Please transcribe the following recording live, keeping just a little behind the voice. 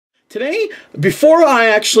Today, before I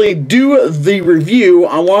actually do the review,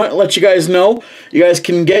 I want to let you guys know you guys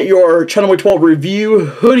can get your Channel 12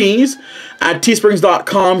 review hoodies at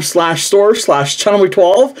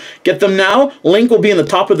teesprings.com/store/channel12. Get them now. Link will be in the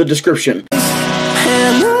top of the description.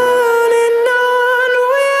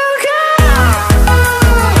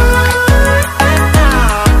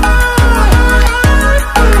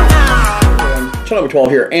 Channel 12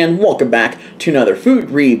 here, and welcome back to another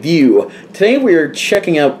food review. Today we are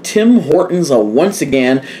checking out Tim Hortons once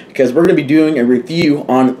again because we're going to be doing a review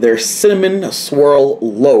on their cinnamon swirl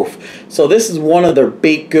loaf. So this is one of their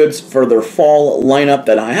baked goods for their fall lineup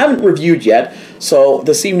that I haven't reviewed yet. So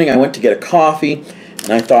this evening I went to get a coffee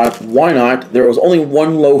and I thought, why not? There was only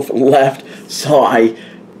one loaf left, so I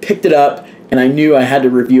picked it up and I knew I had to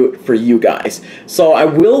review it for you guys. So I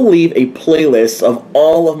will leave a playlist of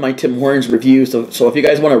all of my Tim Hortons reviews. So if you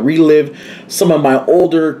guys want to relive some of my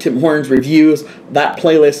older Tim Hortons reviews, that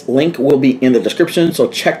playlist link will be in the description. So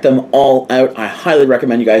check them all out. I highly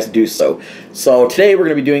recommend you guys do so. So today we're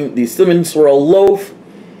going to be doing the cinnamon swirl loaf.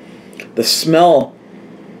 The smell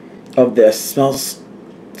of this smells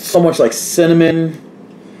so much like cinnamon,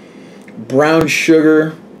 brown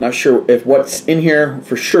sugar. Not sure if what's in here.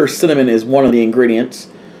 For sure cinnamon is one of the ingredients.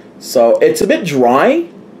 So it's a bit dry.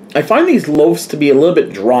 I find these loaves to be a little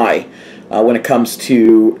bit dry when it comes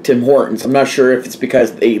to Tim Hortons. I'm not sure if it's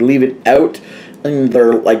because they leave it out in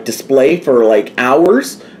their display for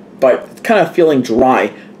hours, but it's kind of feeling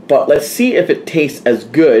dry. But let's see if it tastes as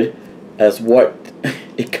good as what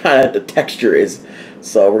it kind of the texture is.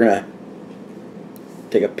 So we're gonna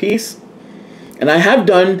take a piece. And I have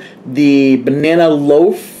done the banana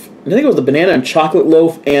loaf. I think it was the banana and chocolate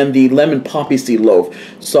loaf and the lemon poppy seed loaf.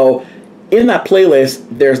 So in that playlist,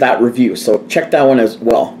 there's that review. So check that one as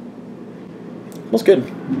well. Smells good.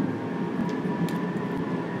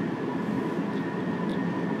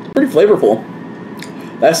 Pretty flavorful.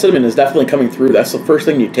 That cinnamon is definitely coming through. That's the first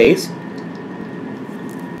thing you taste.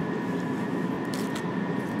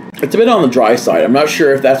 It's a bit on the dry side. I'm not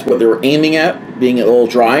sure if that's what they were aiming at, being a little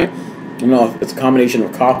dry. I don't know if it's a combination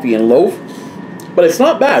of coffee and loaf, but it's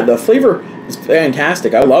not bad. The flavor is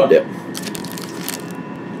fantastic. I loved it.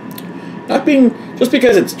 Just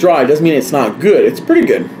because it's dry doesn't mean it's not good. It's pretty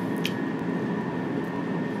good.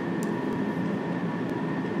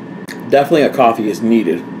 Definitely a coffee is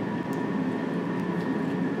needed.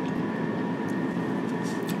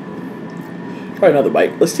 Try another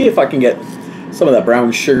bite. Let's see if I can get some of that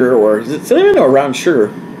brown sugar, or is it cinnamon or brown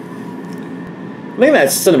sugar? I think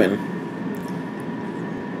that's cinnamon.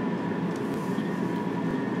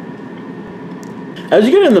 As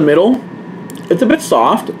you get in the middle, it's a bit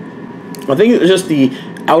soft. I think it's just the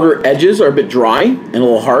outer edges are a bit dry and a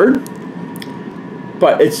little hard.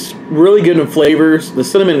 But it's really good in flavors. The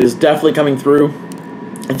cinnamon is definitely coming through.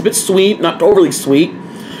 It's a bit sweet, not overly sweet,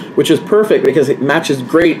 which is perfect because it matches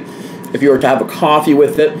great if you were to have a coffee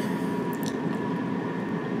with it.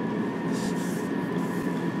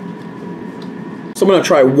 So I'm going to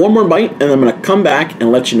try one more bite and then I'm going to come back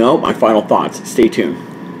and let you know my final thoughts. Stay tuned.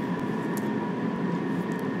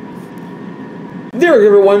 There,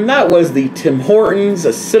 everyone, that was the Tim Hortons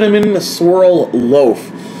cinnamon swirl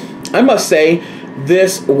loaf. I must say,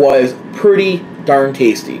 this was pretty darn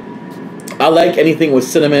tasty. I like anything with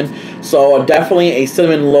cinnamon, so definitely a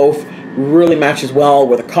cinnamon loaf really matches well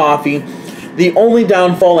with a coffee. The only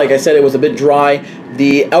downfall, like I said, it was a bit dry.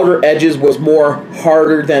 The outer edges was more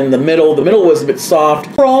harder than the middle. The middle was a bit soft.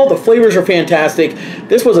 Overall, the flavors are fantastic.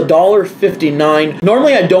 This was $1.59.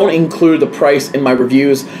 Normally, I don't include the price in my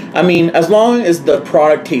reviews. I mean, as long as the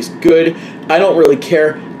product tastes good, I don't really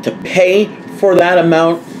care to pay for that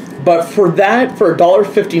amount. But for that, for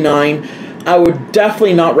 $1.59, I would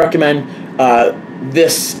definitely not recommend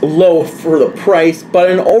this loaf for the price. But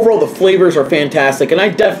in overall, the flavors are fantastic, and I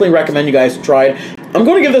definitely recommend you guys try it. I'm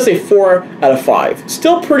going to give this a 4 out of 5.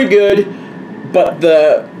 Still pretty good, but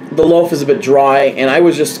the loaf is a bit dry, and I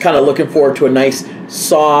was just kind of looking forward to a nice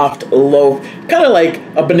soft loaf, kind of like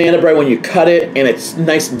a banana bread when you cut it and it's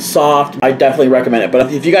nice and soft. I definitely recommend it.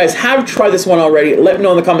 But if you guys have tried this one already, let me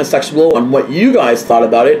know in the comment section below on what you guys thought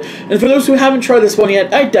about it. And for those who haven't tried this one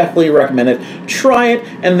yet, I definitely recommend it. Try it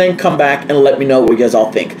and then come back and let me know what you guys all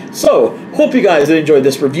think. So hope you guys did enjoy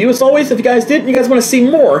this review. As always, if you guys did and you guys want to see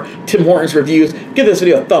more Tim Hortons reviews, give this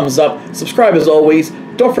video a thumbs up, subscribe as always.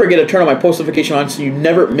 Don't forget to turn on my post notification on so you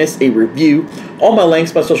never miss a review. All my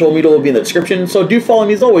links, my social media will be in the description, so do follow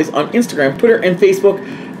me as always on Instagram, Twitter, and Facebook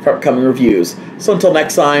for upcoming reviews. So until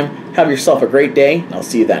next time, have yourself a great day, and I'll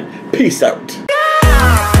see you then. Peace out.